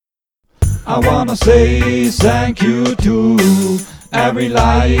I wanna say thank you to every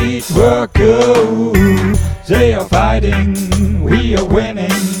light worker. They are fighting, we are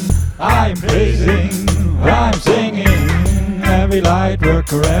winning. I'm praising, I'm singing. Every light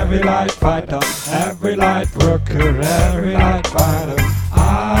worker, every light fighter, every light worker, every light fighter.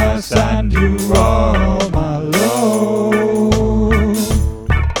 I send you all my love.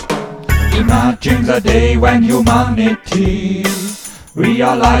 Imagine the day when humanity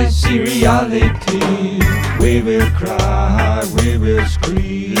realize the reality. We will cry, we will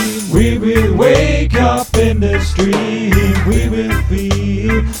scream, we will wake up in the stream. We will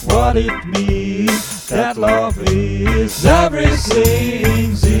feel what it means, that love is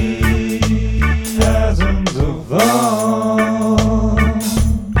everything. The essence of love.